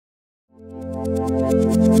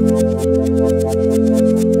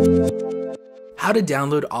How to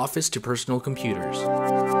download Office to personal computers.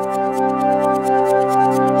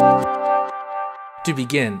 To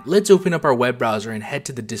begin, let's open up our web browser and head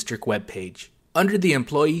to the district web page. Under the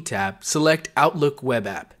Employee tab, select Outlook Web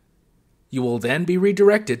App. You will then be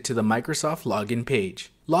redirected to the Microsoft Login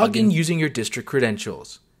page. Log in using your district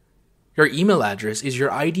credentials. Your email address is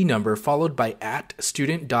your ID number followed by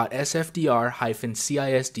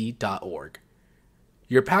 @student.sfdr-cisd.org.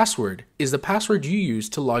 Your password is the password you use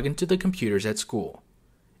to log into the computers at school.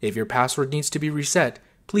 If your password needs to be reset,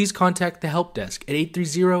 please contact the help desk at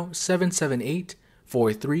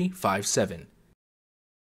 830-778-4357.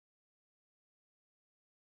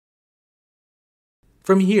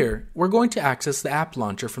 From here, we're going to access the app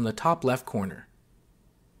launcher from the top left corner.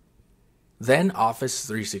 Then Office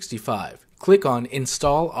 365. Click on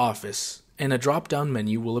Install Office and a drop-down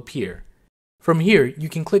menu will appear. From here, you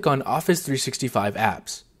can click on Office 365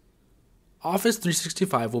 apps. Office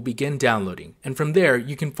 365 will begin downloading, and from there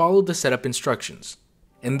you can follow the setup instructions.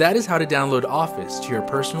 And that is how to download Office to your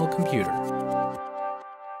personal computer.